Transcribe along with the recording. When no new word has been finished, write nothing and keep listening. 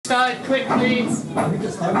started quickly so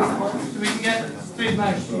we can get through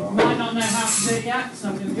most. You might not know how to do it yet, so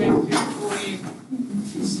I'm going to go through it for you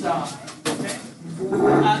to start. Okay?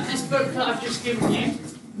 This booklet I've just given you,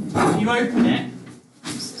 if you open it,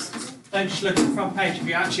 don't just look at the front page, if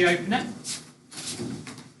you actually open it,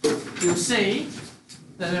 you'll see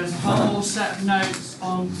that there's a whole set of notes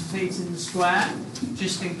on completing the square,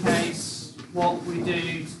 just in case what we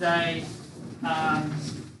do today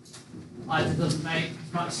either doesn't make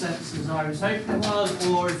as much sense as I was hoping it was,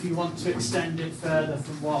 or if you want to extend it further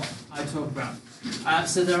from what I talk about.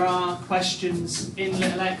 So there are questions in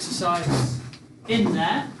little exercises in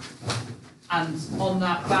there, and on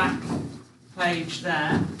that back page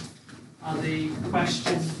there are the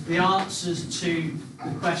questions, the answers to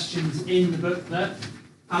the questions in the booklet.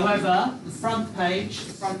 However, the front page,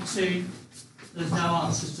 the front two, there's no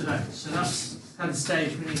answers to those. So that's the kind of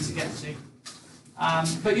stage we need to get to.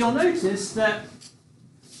 But you'll notice that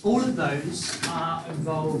all of those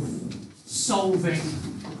involve solving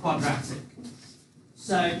a quadratic.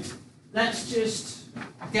 So let's just,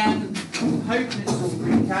 again, I'm hoping it's all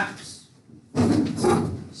recaps.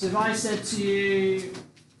 So if I said to you,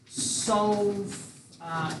 solve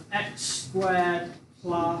x squared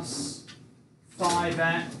plus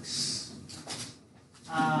 5x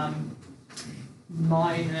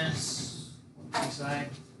minus, what do you say?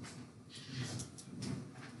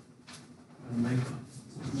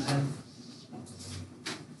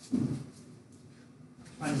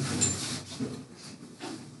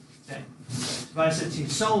 Okay. If I said to you,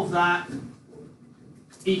 solve that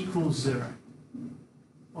equals 0,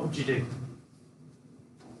 what would you do?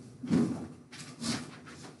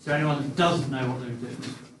 So anyone that doesn't know what they would do?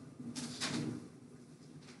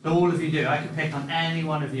 So all of you do. I could pick on any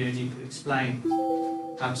one of you and you could explain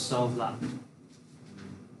how to solve that.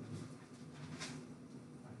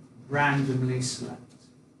 Randomly select.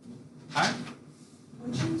 Alright?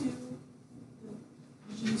 Would you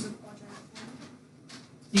use a quadratic formula?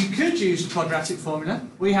 You could use the quadratic formula.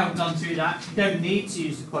 We haven't gone through that. You don't need to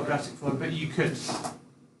use the quadratic formula, but you could.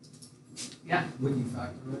 Yeah? Would you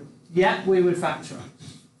factorize? Yeah, we would factorize.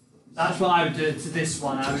 That's what I would do to this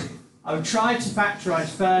one. I would try to factorize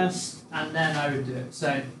first, and then I would do it.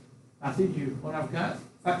 So, I think you want to have a go at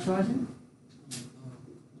factorizing?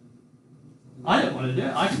 I don't want to do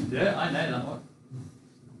it. I can do it. I know that one.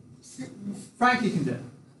 Frankie can do it.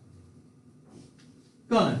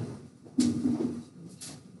 Go on then.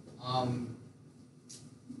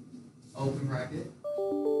 Open bracket.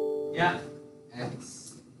 Yeah.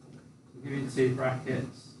 X. I'll give you 2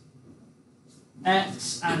 brackets.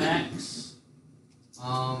 X and X.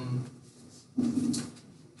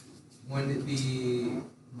 Wouldn't it be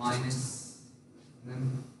minus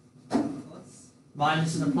and then plus?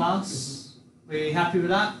 Minus and a plus. We happy with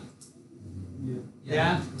that?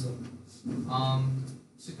 Yeah.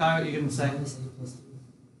 So Kai, what are you going to say? Minus a plus 2.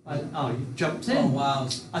 Oh, you jumped in. Oh wow!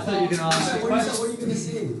 I thought you were going to ask a What question. are you going to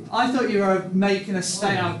say? I thought you were making a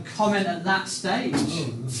comment at that stage.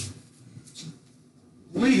 Oh, no.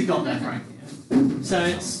 We've got there, Frankie. So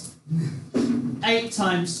it's 8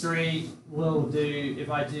 times 3 will do, if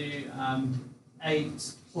I do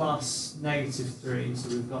 8 plus negative 3, so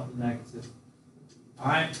we've got the negative.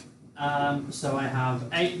 Alright, so I have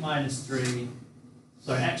 8 minus 3,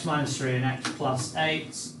 sorry, x minus 3 and x plus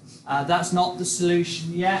 8. That's not the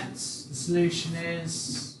solution yet. The solution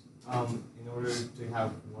is... in order to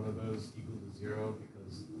have one of those equal to 0,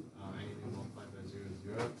 because anything multiplied by 0 is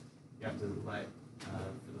 0, you have to let,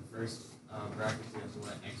 for the first bracket, you have to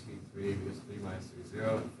let x be 3, because 3 minus 3 is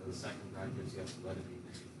 0, and for the second bracket, you have to let it be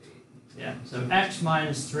negative 8. Yeah, so x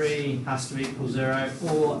minus 3 has to equal 0,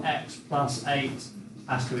 or x plus 8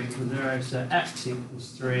 has to equal 0, so x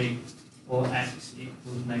equals 3, or x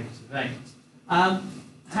equals negative 8.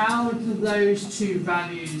 How do those two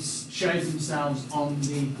values show themselves on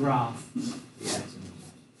the graph?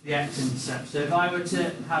 The x-intercept. So if I were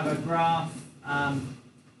to have a graph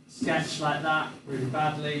sketched like that really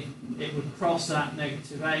badly, it would cross at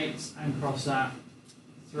negative 8 and cross at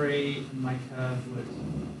 3, and my curve would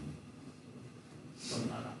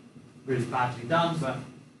something like that. Really badly done, but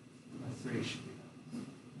my 3 should be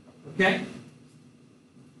done.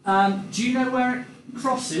 Okay. Do you know where it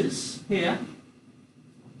crosses here?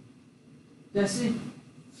 Desi?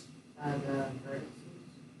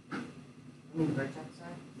 Vertex,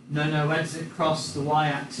 No, where does it cross the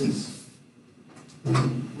y-axis?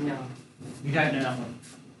 No. You don't know that one.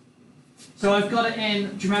 So I've got it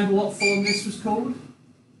in, do you remember what form this was called?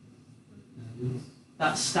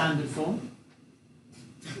 That's standard form.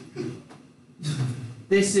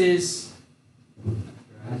 This is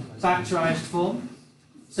factorized form.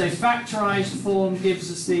 So factorised form gives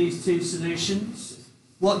us these two solutions.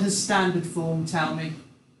 What does standard form tell me?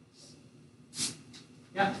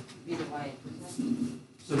 Yep. Be the y.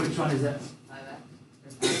 So which one is it?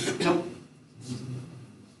 5x. Nope.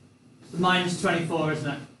 The minus 24, isn't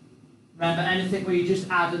it? Remember, anything where you just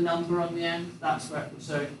add a number on the end, that's where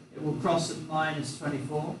so it will cross at minus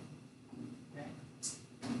 24. Okay.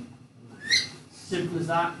 Simple as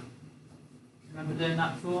that. Remember doing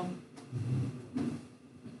that before?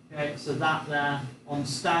 Okay, so that there on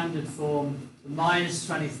standard form, the minus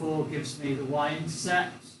 24 gives me the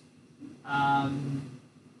y-intercept, and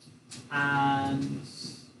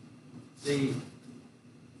the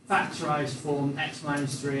factorised form x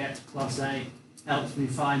minus 3, x plus 8 helps me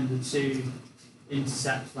find the two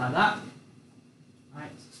intercepts like that.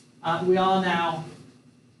 Right. We are now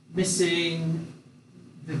missing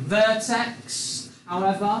the vertex,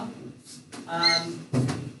 however.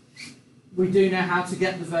 We do know how to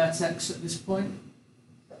get the vertex at this point,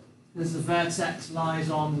 because the vertex lies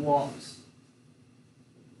on what?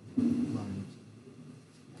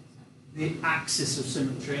 The axis of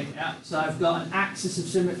symmetry. Yeah. So I've got an axis of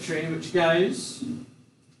symmetry which goes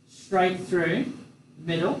straight through the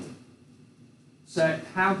middle. So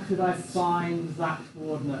how could I find that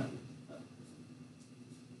coordinate?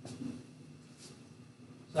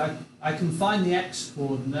 So I can find the x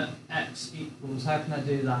coordinate, x equals, how can I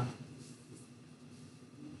do that?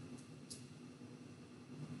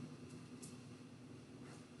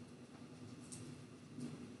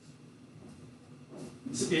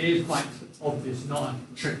 It is quite obvious, not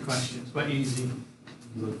a trick question, it's quite easy.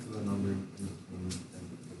 Look for the number in between.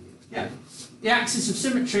 Yeah. The axis of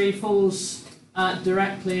symmetry falls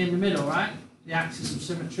directly in the middle, right? The axis of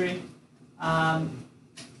symmetry. And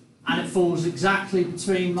it falls exactly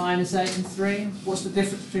between minus 8 and 3. What's the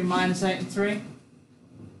difference between minus 8 and 3?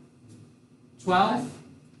 12? Is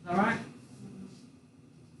that right?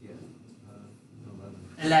 Yeah.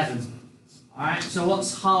 11. Alright, so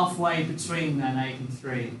what's halfway between then 8 and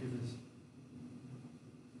 3?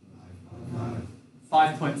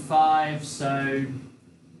 5.5, so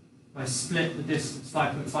if I split the distance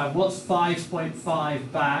 5.5, what's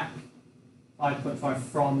 5.5 back? 5.5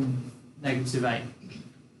 from negative 8.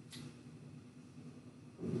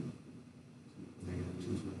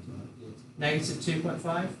 Negative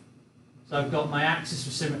 2.5. So I've got my axis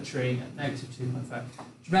of symmetry at negative 2.5. Do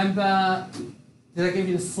you remember, did I give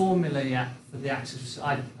you the formula yet for the axis?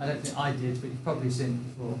 I don't think I did, but you've probably seen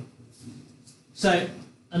it before. So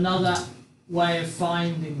another way of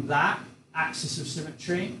finding that axis of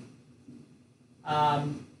symmetry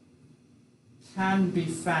can be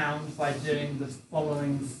found by doing the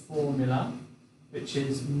following formula, which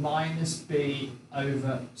is minus b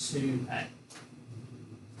over 2a.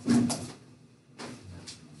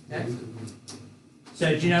 Okay. So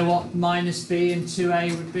do you know what minus b and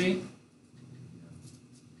 2a would be?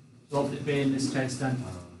 What would it be in this case then?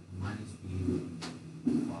 Minus b would be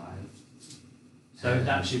 5. So it would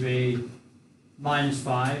actually be minus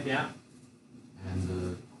 5, yeah? And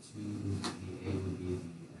the 2, the a would be the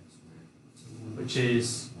x squared. Which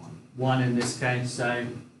is 1 in this case, so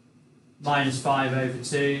minus 5 over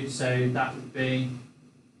 2, so that would be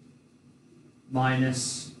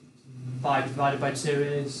minus 5 divided by 2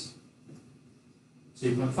 is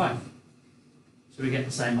 2.5. So we get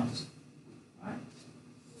the same answer. Right.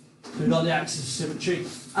 So we've got the axis of symmetry.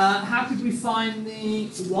 How could we find the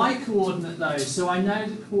y coordinate though? So I know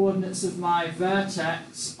the coordinates of my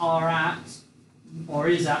vertex are at, or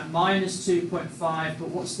is at, minus 2.5, but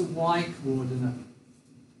what's the y coordinate?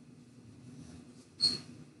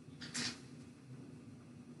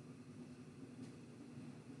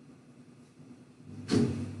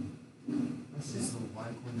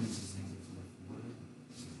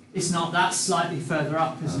 It's not, that's slightly further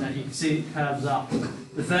up, isn't it? You can see it curves up.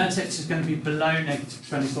 The vertex is going to be below negative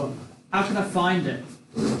 24. How can I find it?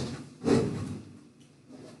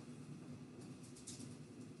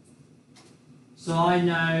 So I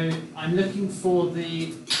know I'm looking for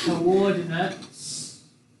the coordinates,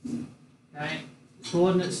 okay,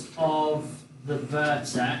 coordinates of the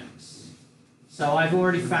vertex. So I've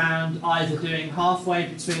already found either doing halfway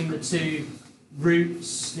between the two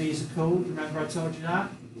roots, these are called, remember I told you that?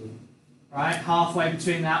 Right, halfway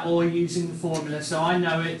between that, or using the formula. So I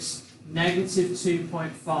know it's negative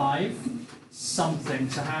 2.5 something.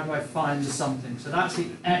 So how do I find the something? So that's the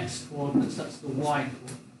x coordinates, that's the y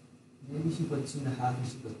coordinate. Maybe you should put 2.5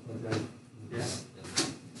 into the quadratic. Yeah.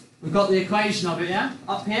 We've got the equation of it, yeah?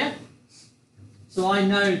 Up here. So I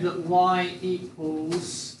know that y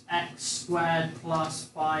equals x squared plus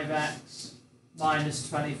 5x minus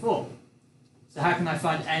 24. So how can I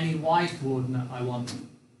find any y coordinate I want?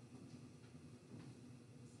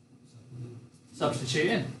 Substitute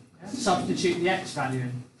in. Yeah? Substitute the x value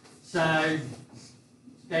in. So,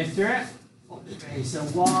 go through it. Okay, so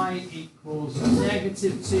y equals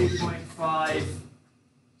negative 2.5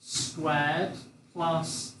 squared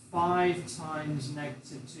plus 5 times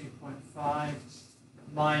negative 2.5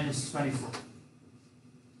 minus 24.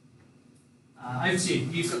 Over to you.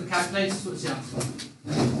 You've got the calculators. What's the answer?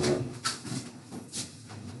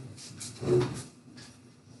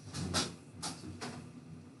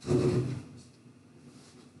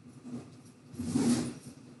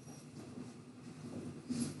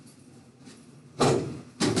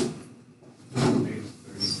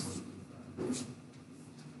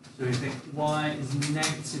 So we think y is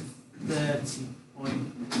negative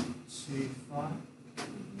 30.25.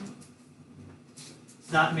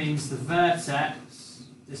 So that means the vertex,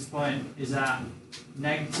 this point, is at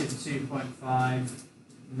negative 2.5,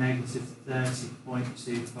 negative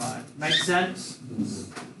 30.25. Makes sense?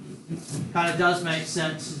 Kind of does make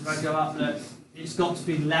sense. If I go up, look, it's got to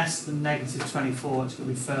be less than negative 24. It's got to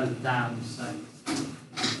be further down. So,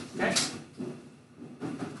 okay.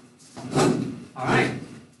 All right.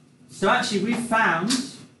 So actually, we've found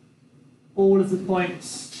all of the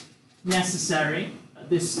points necessary at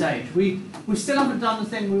this stage. We still haven't done the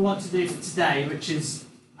thing we want to do for today, which is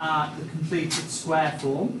the completed square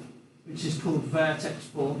form, which is called vertex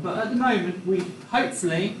form. But at the moment, we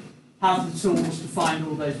hopefully have the tools to find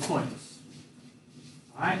all those points.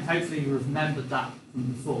 All right. Hopefully, you remembered that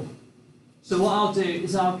from before. So what I'll do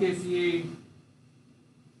is I'll give you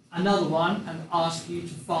another one and ask you to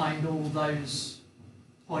find all those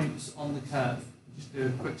points on the curve. Just do a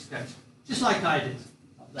quick sketch, just like I did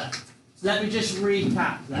up there. So let me just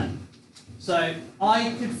recap then. So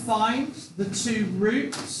I could find the two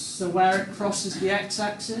roots, so where it crosses the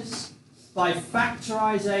x-axis, by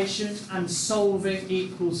factorisation and solving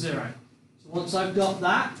equals 0. So once I've got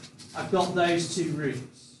that, I've got those two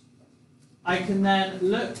roots. I can then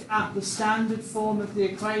look at the standard form of the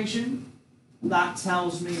equation. That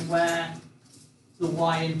tells me where the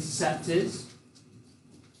y-intercept is.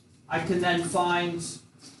 I can then find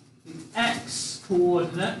the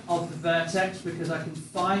x-coordinate of the vertex because I can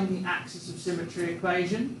find the axis of symmetry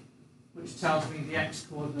equation, which tells me the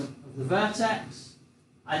x-coordinate of the vertex.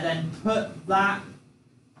 I then put that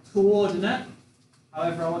coordinate,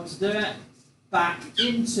 however I want to do it, back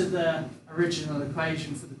into the original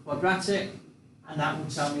equation for the quadratic, and that will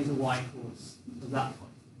tell me the y-coordinate of that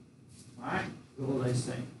point. Alright, all those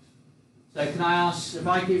things. So can I ask, if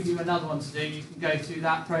I give you another one to do, you can go through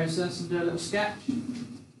that process and do a little sketch?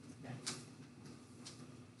 Yeah.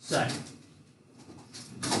 So.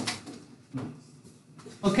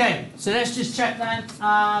 Okay, so let's just check then.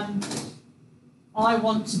 I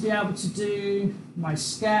want to be able to do my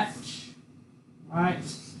sketch. Alright.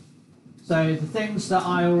 So the things that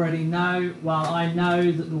I already know, well, I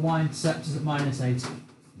know that the y-intercept is at minus 80.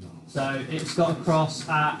 So it's got to cross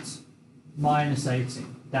at minus 80,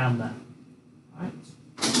 down there. Right.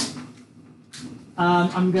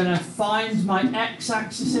 I'm going to find my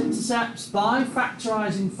x-axis intercepts by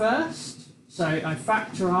factorising first. So I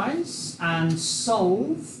factorise and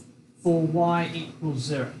solve for y equals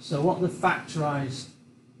 0. So what's the factorised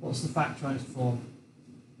form?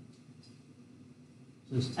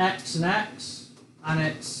 So it's x, and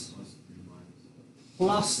it's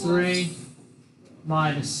plus 3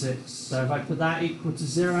 minus 6. So if I put that equal to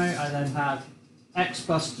 0, I then have x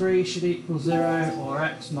plus 3 should equal 0, or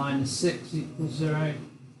x minus 6 equals 0,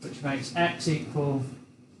 which makes x equal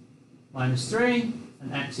minus 3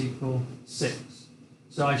 and x equal 6.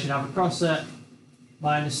 So I should have across it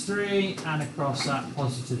minus 3 and across that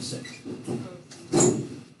positive 6.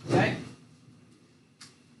 Okay.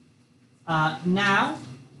 Now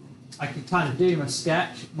I can kind of do my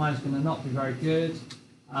sketch. Mine's going to not be very good,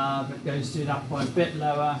 but it goes to that point a bit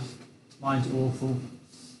lower. Mine's awful.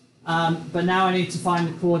 But now I need to find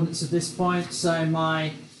the coordinates of this point. So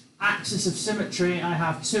my axis of symmetry, I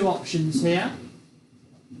have two options here.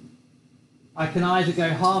 I can either go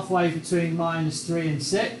halfway between minus 3 and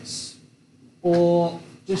 6, or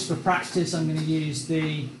just for practice I'm going to use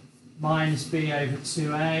the minus b over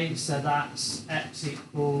 2a, so that's x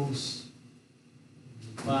equals,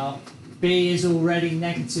 well, b is already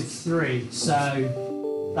negative 3,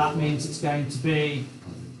 so that means it's going to be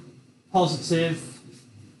positive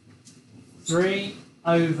 3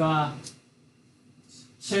 over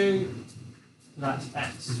 2, so that's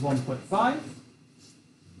x is 1.5.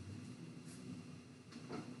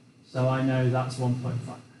 So I know that's 1.5.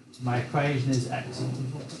 My equation is x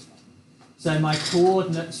equals 1.5. So my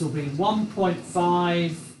coordinates will be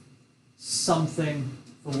 1.5 something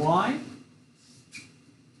for y.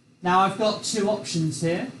 Now I've got two options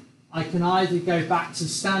here. I can either go back to the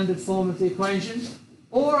standard form of the equation,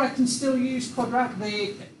 or I can still use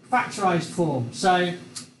the factorised form. So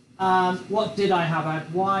what did I have? I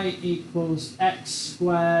had y equals x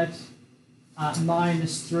squared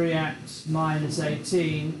minus 3x minus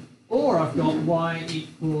 18, or I've got y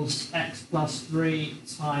equals x plus 3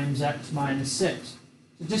 times x minus 6.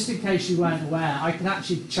 So just in case you weren't aware, I can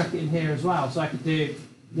actually chuck it in here as well. So I could do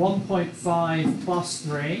 1.5 plus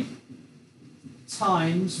 3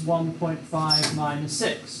 times 1.5 minus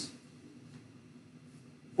 6.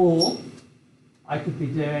 Or I could be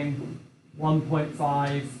doing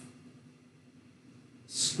 1.5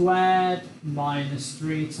 squared minus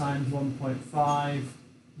 3 times 1.5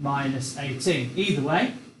 minus 18. Either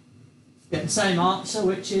way, get the same answer,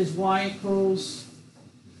 which is y equals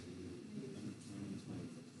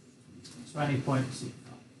 20.25.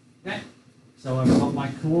 Okay? So I've got my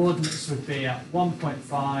coordinates would be at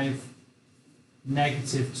 1.5,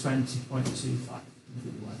 negative 20.25.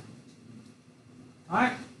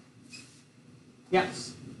 Alright?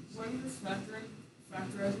 Yes? When you're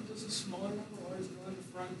factorizing, does a smaller number always go in the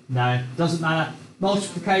front? No, doesn't matter.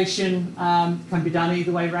 Multiplication can be done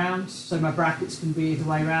either way round, so my brackets can be either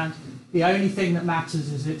way round. The only thing that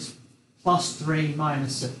matters is it's plus 3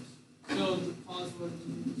 minus 6. So the positive would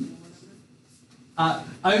be the smaller number?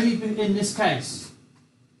 Only in this case.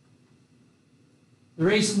 The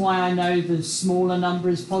reason why I know the smaller number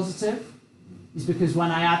is positive is because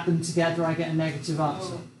when I add them together I get a negative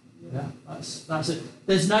answer. Oh, Yeah, that's it.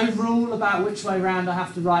 There's no rule about which way round I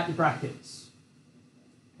have to write the brackets.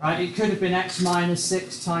 Right? It could have been x minus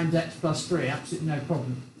 6 times x plus 3, absolutely no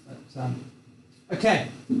problem. But, okay.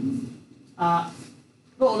 Got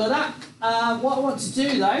all of that. What I want to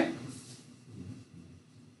do though,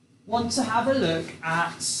 want to have a look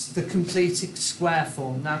at the completed square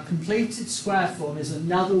form. Now, completed square form is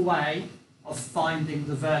another way of finding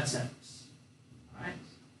the vertex. Right?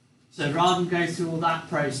 So rather than go through all that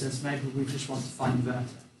process, maybe we just want to find the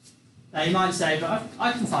vertex. Now you might say, but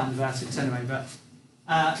I can find the vertex anyway, but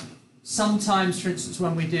sometimes, for instance,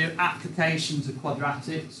 when we do applications of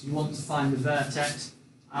quadratics, you want to find the vertex.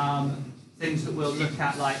 Things that we'll look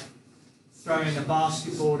at, like throwing a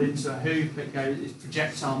basketball into a hoop, it's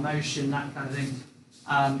projectile motion, that kind of thing.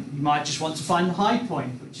 You might just want to find the high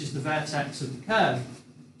point, which is the vertex of the curve.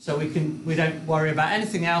 So we don't worry about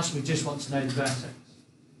anything else, we just want to know the vertex.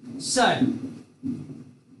 So,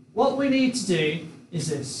 what we need to do is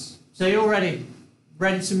this. So you're ready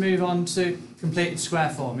to move on to completed square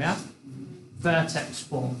form, yeah? Vertex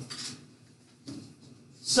form.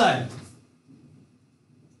 So,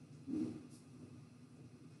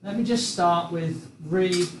 let me just start with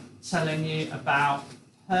telling you about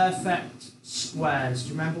perfect squares. Do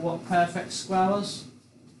you remember what perfect square was?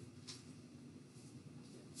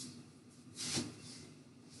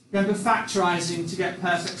 Remember factorising to get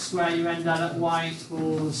perfect square, you end up at y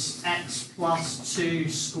equals x plus 2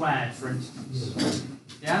 squared, for instance.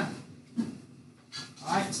 Yeah?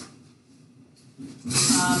 Alright.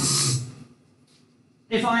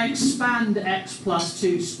 If I expand x plus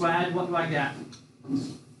 2 squared, what do I get?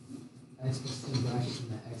 X plus 2 bracket and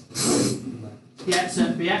the x plus 2 bracket. Yeah, so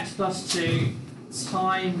it'd be x plus 2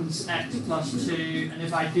 times x plus 2, and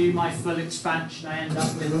if I do my full expansion, I end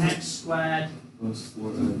up with x squared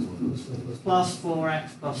plus 4x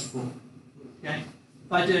plus 4. Okay.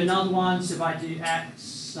 If I do another one, so if I do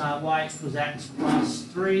y equals x plus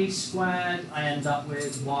 3 squared, I end up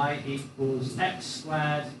with y equals x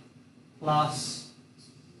squared plus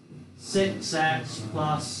 6x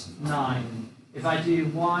plus 9. If I do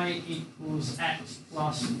y equals x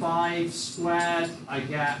plus 5 squared, I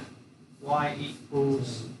get y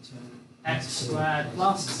equals x squared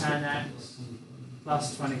plus 10x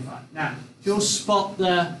plus 25. Now, if you'll spot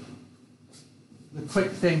the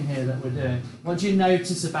quick thing here that we're doing, what do you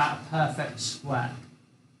notice about a perfect square?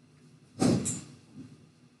 Well,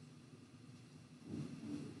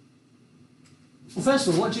 first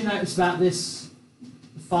of all, what do you notice about this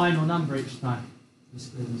final number each time?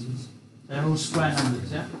 They're all square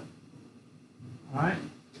numbers, yeah? Alright?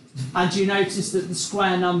 And do you notice that the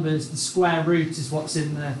square numbers, the square root is what's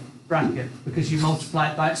in the bracket, because you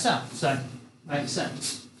multiply it by itself, so makes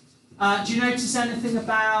sense. Do you notice anything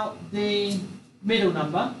about the middle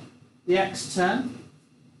number, the x term?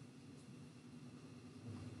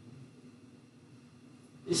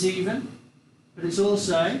 It's even, but it's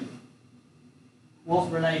also what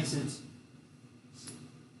related?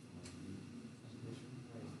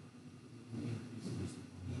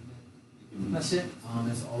 That's it?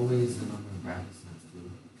 It's always the number of brackets next to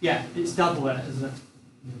it. Yeah, it's double it, isn't it?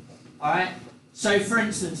 Alright? So for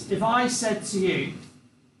instance, if I said to you,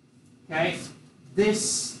 okay,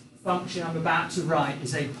 this function I'm about to write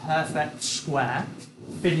is a perfect square,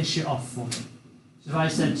 finish it off for me. So if I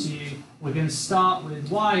said to you, we're going to start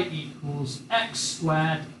with y equals x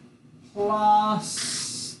squared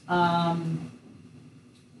plus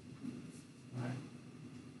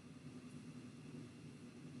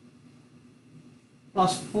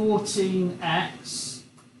plus 14x,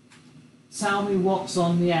 tell me what's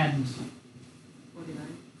on the end.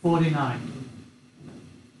 49.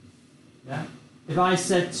 Yeah? If I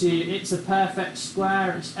said to you, it's a perfect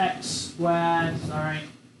square, it's x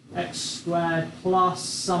squared plus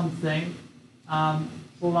something,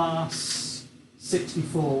 plus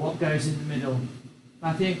 64. What goes in the middle?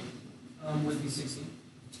 Matthew? Would be 16.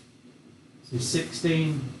 So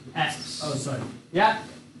 16x. Oh, sorry. Yeah,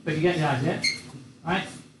 but you get the idea, right?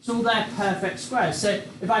 It's all their perfect squares. So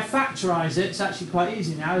if I factorise it, it's actually quite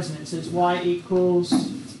easy now, isn't it? So it's y equals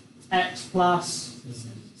x plus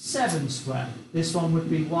 7 squared. This one would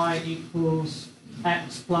be y equals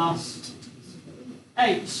x plus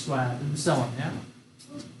 8 squared, and so on, yeah?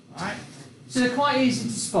 Alright? So they're quite easy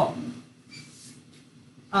to spot.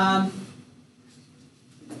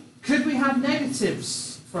 Could we have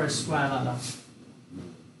negatives for a square like that?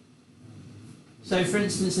 So for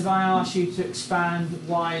instance, if I ask you to expand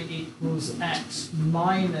y equals x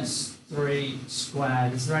minus 3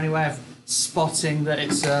 squared, is there any way of spotting that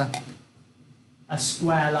it's a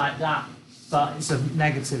square like that, but it's a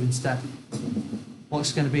negative instead?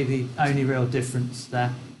 What's going to be the only real difference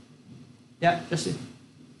there? Yeah, Jesse?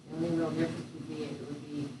 The only real difference would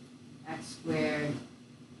be x squared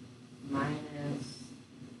minus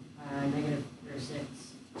negative 36.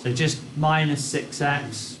 So just minus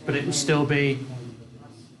 6x, but it would still be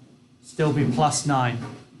plus 9.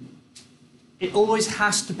 It always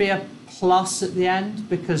has to be a plus at the end,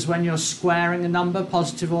 because when you're squaring a number,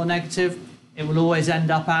 positive or negative, it will always end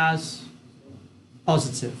up as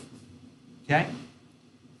positive. Okay?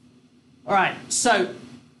 Alright, so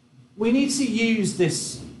we need to use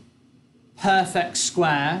this perfect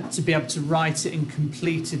square to be able to write it in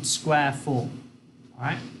completed square form.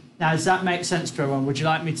 Alright? Now, does that make sense to everyone? Would you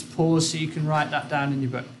like me to pause so you can write that down in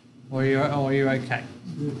your book? Or are you okay?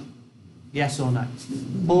 Yes or no?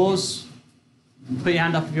 Pause. Put your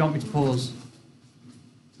hand up if you want me to pause.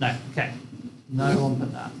 No, okay. No one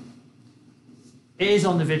put that. It is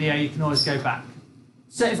on the video, you can always go back.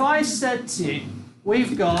 So if I said to you,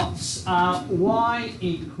 we've got y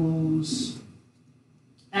equals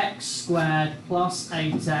x squared plus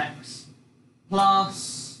 8x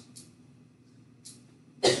plus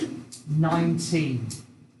 19.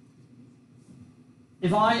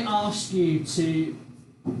 If I ask you to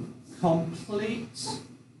complete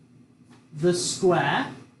the square,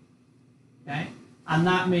 okay, and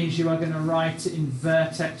that means you are going to write it in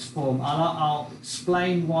vertex form. I'll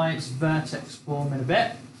explain why it's vertex form in a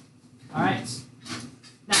bit. All right.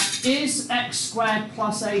 Now, is x squared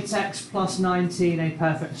plus 8x plus 19 a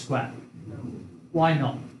perfect square? No. Why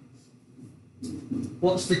not?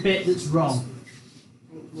 What's the bit that's wrong?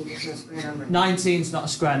 19 is a square number. 19 is not a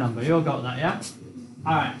square number. You all got that, yeah?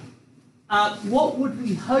 All right. What would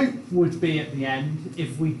we hope would be at the end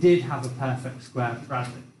if we did have a perfect square,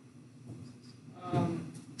 Bradley?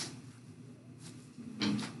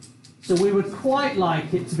 So we would quite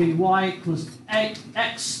like it to be y equals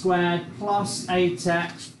x squared plus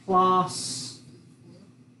 8x plus...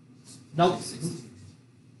 Nope.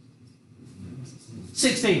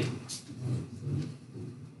 16.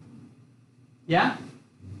 Yeah?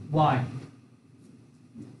 Why?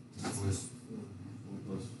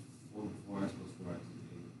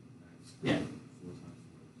 Yeah.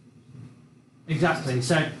 Exactly.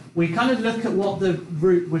 So we kind of look at what the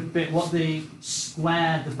root would be, what the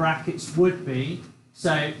square, the brackets would be.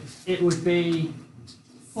 So it would be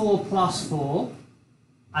 4 plus 4.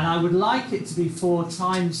 And I would like it to be 4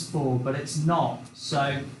 times 4, but it's not.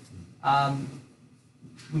 So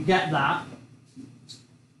we get that.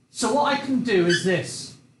 So what I can do is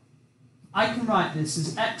this. I can write this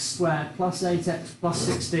as x squared plus 8x plus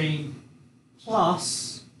 16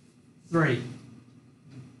 plus 3.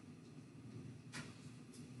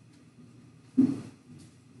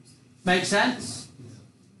 Make sense?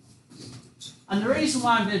 And the reason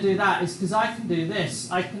why I'm going to do that is because I can do this.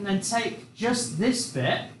 I can then take just this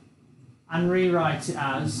bit and rewrite it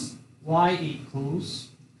as y equals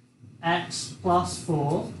x plus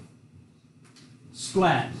 4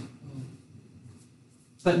 squared.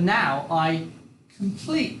 But now I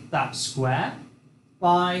complete that square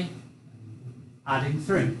by adding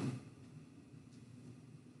 3.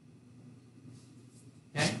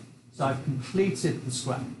 Okay, so I've completed the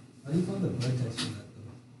square. How do you find the vertex for that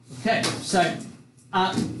though? Okay, so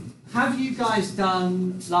have you guys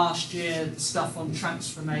done last year the stuff on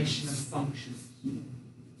transformation of functions?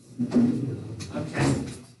 Okay.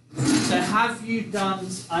 So have you done,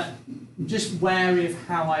 I'm just wary of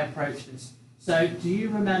how I approach this. So do you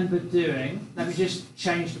remember doing, let me just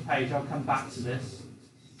change the page, I'll come back to this.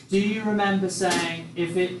 Do you remember saying,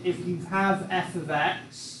 if you have f of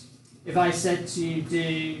x, if I said to you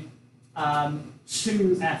do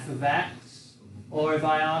 2f of x, or if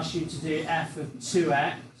I asked you to do f of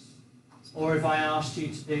 2x, or if I asked you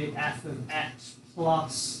to do f of x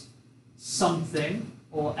plus something,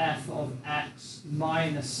 or f of x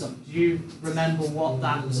minus something, do you remember what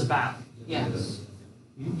that was about? Yes.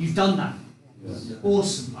 You've done that? Yes.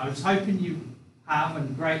 Awesome. I was hoping you have,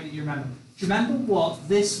 and great that you remember. Do you remember what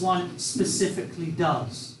this one specifically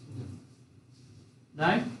does?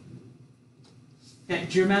 No? Okay,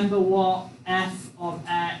 do you remember what f of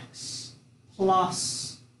x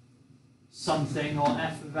plus something or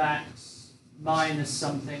f of x minus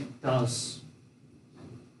something does?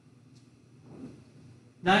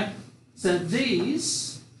 No? So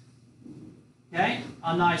these, okay,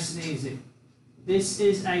 are nice and easy. This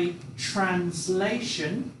is a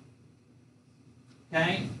translation,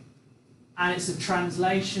 okay, and it's a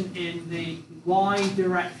translation in the y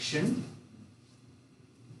direction.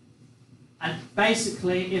 And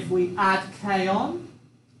basically, if we add k on,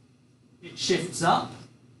 it shifts up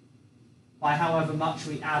by however much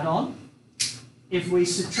we add on. If we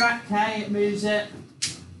subtract k, it moves it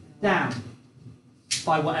down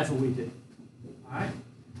by whatever we do. All right.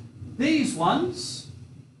 These ones,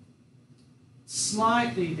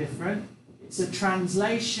 slightly different. It's a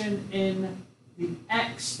translation in the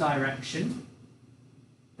x direction.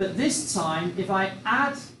 But this time, if I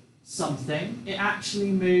add something, it actually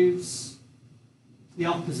moves the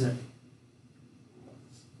opposite.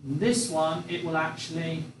 In this one, it will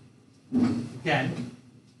actually, again,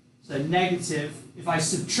 so negative, if I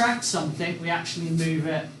subtract something, we actually move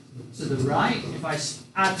it to the right. If I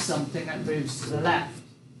add something, it moves to the left.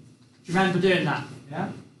 Do you remember doing that? Yeah?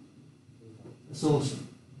 That's awesome.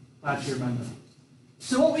 Glad you remember.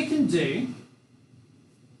 So what we can do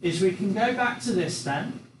is we can go back to this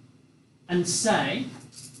then and say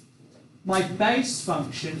my base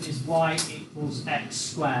function is y equals x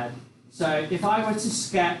squared. So if I were to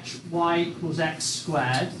sketch y equals x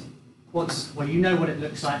squared, well, you know what it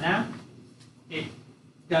looks like now. It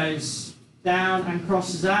goes down and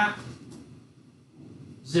crosses out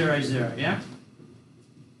 0, 0, yeah?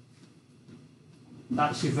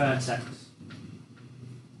 That's your vertex.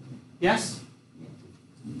 Yes?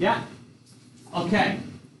 Yeah? Okay.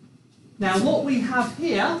 Now what we have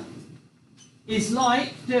here is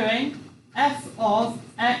like doing f of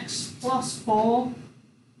x plus 4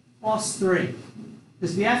 plus 3.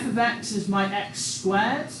 Because the f of x is my x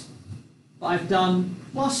squared, but I've done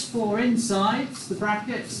plus 4 inside the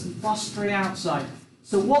brackets and plus 3 outside.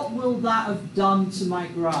 So what will that have done to my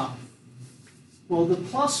graph? Well, the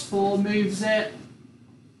plus 4 moves it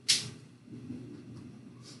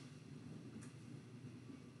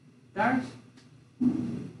Darren?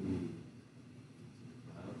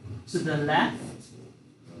 To the left.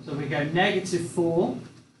 So we go negative 4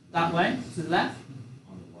 that way, to the left.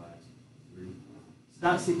 On the y-axis. So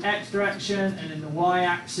that's the x direction, and in the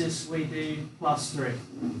y-axis we do plus 3.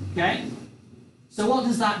 Okay? So what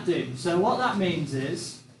does that do? So what that means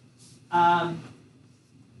is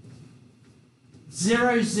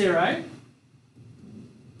 0, 0.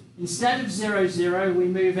 Instead of 0, 0, we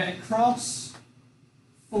move it across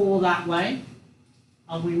 4 that way,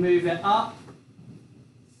 and we move it up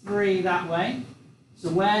 3 that way. So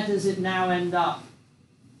where does it now end up?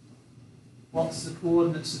 What's the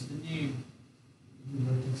coordinates of the new?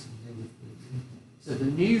 So the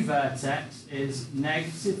new vertex is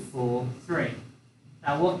negative 4, 3.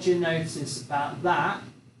 Now what do you notice about that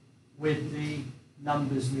with the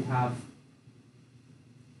numbers we have?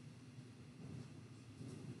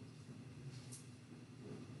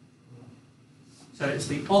 So it's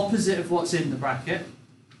the opposite of what's in the bracket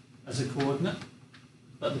as a coordinate,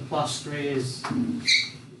 but the plus 3 is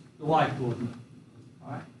the y coordinate.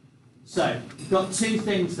 All right. So we've got two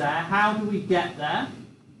things there. How do we get there?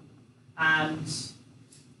 And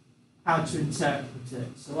how to interpret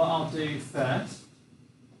it. So what I'll do first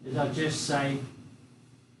is I'll just say,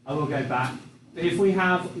 I will go back, but if we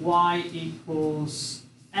have y equals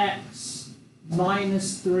x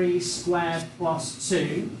minus 3 squared plus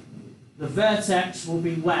 2, the vertex will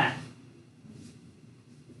be where?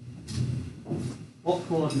 What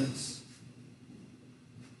coordinates?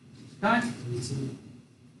 Okay?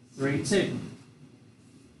 3, 2.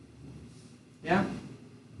 Yeah?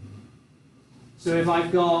 So if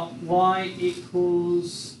I've got y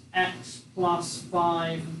equals x plus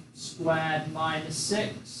 5 squared minus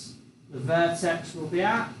 6, the vertex will be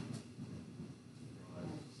at?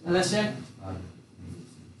 Alessia?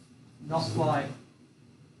 Not quite.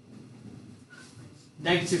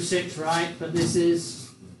 -6, right? But this is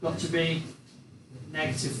got to be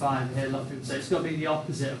 -5 here. A lot of people say it's got to be the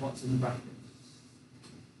opposite of what's in the bracket.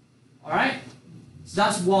 Alright? So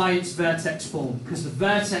that's why it's vertex form, because the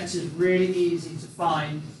vertex is really easy to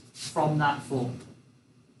find from that form.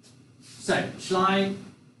 So, shall I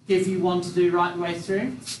give you one to do right the way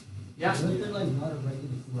through? Yeah? What if they're like not a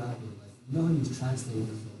regular quadratic? Like, you know how you translate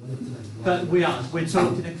them, but what if they're like But we are. We're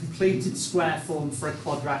talking a completed square form for a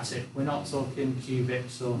quadratic. We're not talking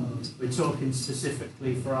cubics, or we're talking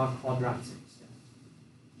specifically for our quadratics.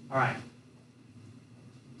 All right.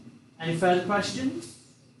 Any further questions?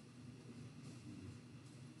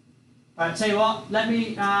 All right. Tell you what. Let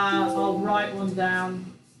me. I'll write one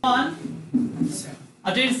down.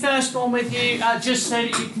 I'll do the first one with you, just so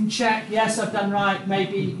that you can check. Yes, I've done right.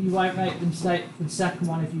 Maybe you won't make the mistake for the second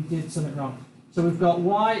one if you did something wrong. So we've got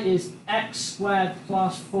y is x squared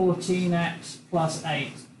plus 14x plus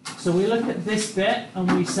 8. So we look at this bit and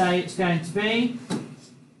we say it's going to be,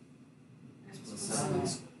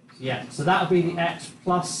 yeah, so that would be the x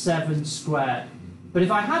plus 7 squared. But if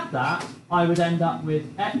I had that, I would end up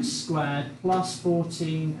with x squared plus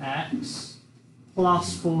 14x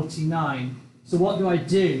plus 49. So what do I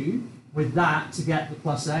do with that to get the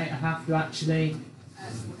plus 8? I have to actually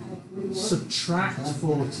subtract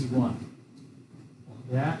 41.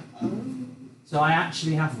 Yeah? So I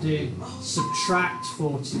actually have to subtract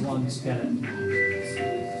 41 to get it.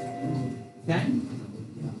 Okay?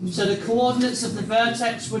 So the coordinates of the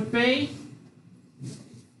vertex would be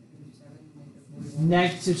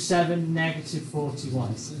 -7,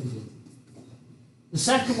 -41. The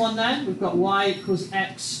second one then, we've got y equals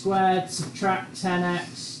x squared, subtract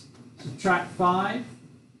 10x, subtract 5.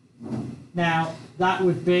 Now, that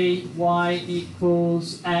would be y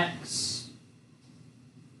equals x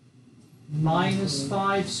minus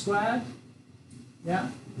 5 squared. Yeah?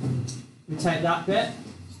 We take that bit.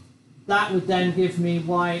 That would then give me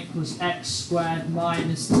y equals x squared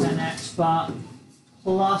minus 10x, but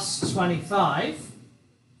plus 25.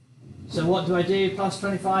 So what do I do? Plus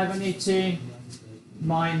 25, I need to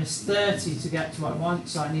minus 30 to get to what I want,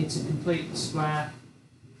 so I need to complete the square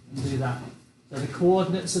and do that. So the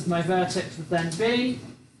coordinates of my vertex would then be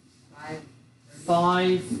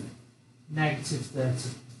 5,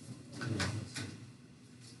 -30.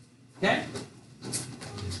 Okay?